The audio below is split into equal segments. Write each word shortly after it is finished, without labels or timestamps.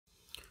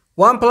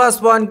1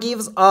 plus 1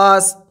 gives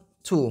us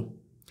 2.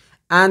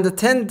 And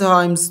 10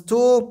 times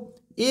 2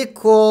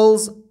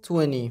 equals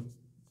 20.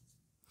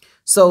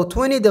 So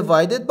 20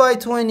 divided by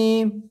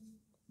 20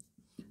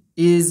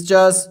 is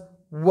just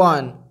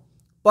 1.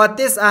 But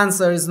this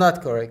answer is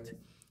not correct,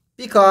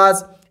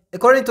 because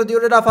according to the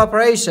order of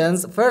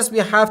operations, first we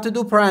have to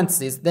do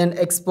parentheses, then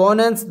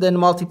exponents, then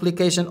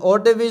multiplication or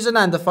division,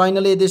 and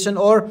finally addition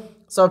or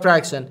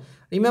subtraction.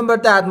 Remember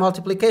that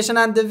multiplication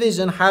and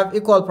division have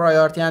equal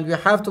priority and we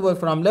have to work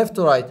from left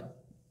to right.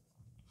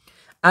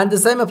 And the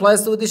same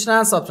applies to addition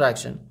and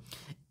subtraction.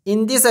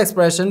 In this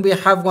expression, we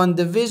have one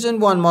division,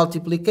 one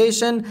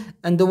multiplication,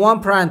 and the one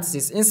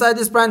parenthesis. Inside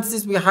this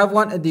parenthesis, we have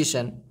one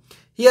addition.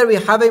 Here we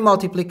have a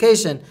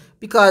multiplication,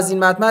 because in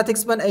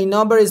mathematics, when a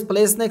number is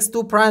placed next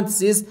to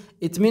parentheses,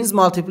 it means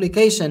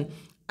multiplication.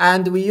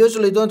 And we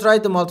usually don't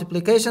write the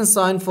multiplication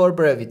sign for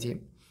brevity.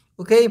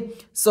 Okay,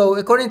 so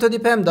according to the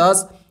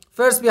PEMDAS,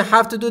 first we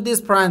have to do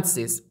this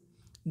parenthesis,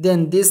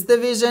 then this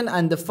division,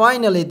 and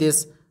finally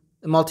this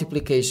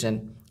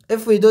multiplication.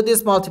 If we do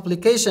this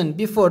multiplication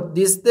before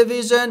this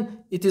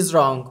division, it is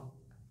wrong.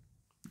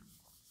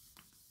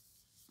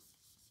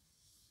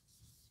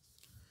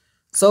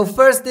 So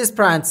first this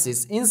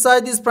parenthesis.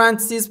 Inside this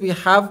parenthesis, we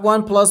have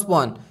 1 plus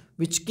 1,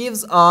 which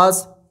gives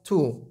us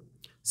 2.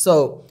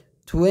 So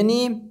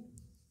 20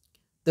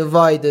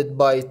 divided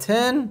by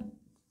 10,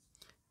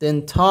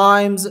 then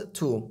times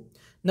 2.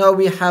 Now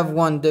we have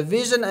one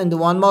division and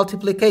one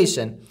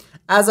multiplication.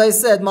 As I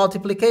said,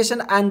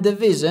 multiplication and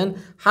division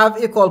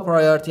have equal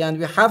priority and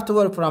we have to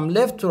work from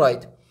left to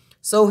right.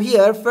 So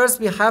here, first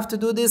we have to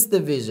do this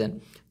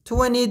division.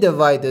 20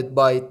 divided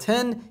by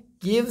 10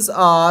 gives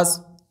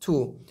us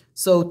 2.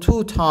 So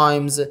 2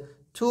 times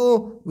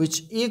 2,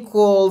 which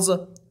equals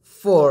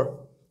 4.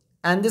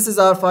 And this is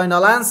our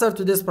final answer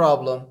to this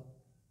problem.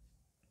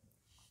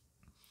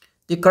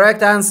 The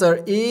correct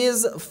answer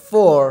is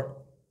 4.